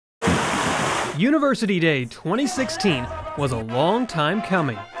University Day 2016 was a long time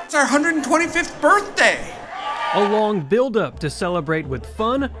coming. It's our 125th birthday! A long build-up to celebrate with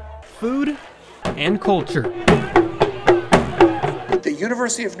fun, food, and culture. The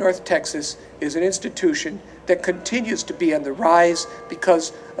University of North Texas is an institution that continues to be on the rise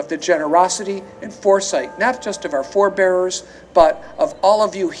because of the generosity and foresight, not just of our forebearers, but of all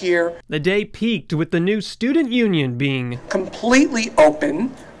of you here. The day peaked with the new student union being completely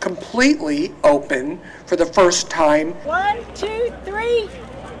open for the first time. 1, 2, 3.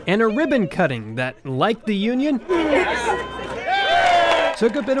 And a ribbon cutting that, like the union,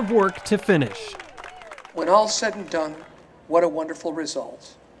 took a bit of work to finish. When all's said and done, what a wonderful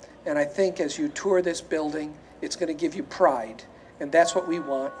result. And I think as you tour this building, it's going to give you pride. And that's what we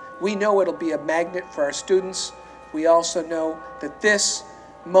want. We know it'll be a magnet for our students. We also know that this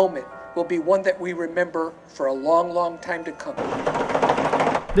moment will be one that we remember for a long, long time to come.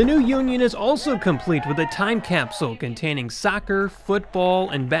 The new union is also complete with a time capsule containing soccer, football,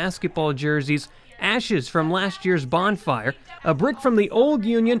 and basketball jerseys, ashes from last year's bonfire, a brick from the old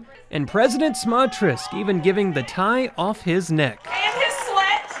union, and President Smotrisk even giving the tie off his neck. And his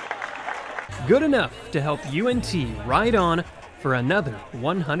sweat. Good enough to help UNT ride on for another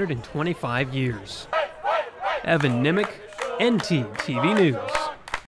 125 years. Evan Nimick, NT TV News.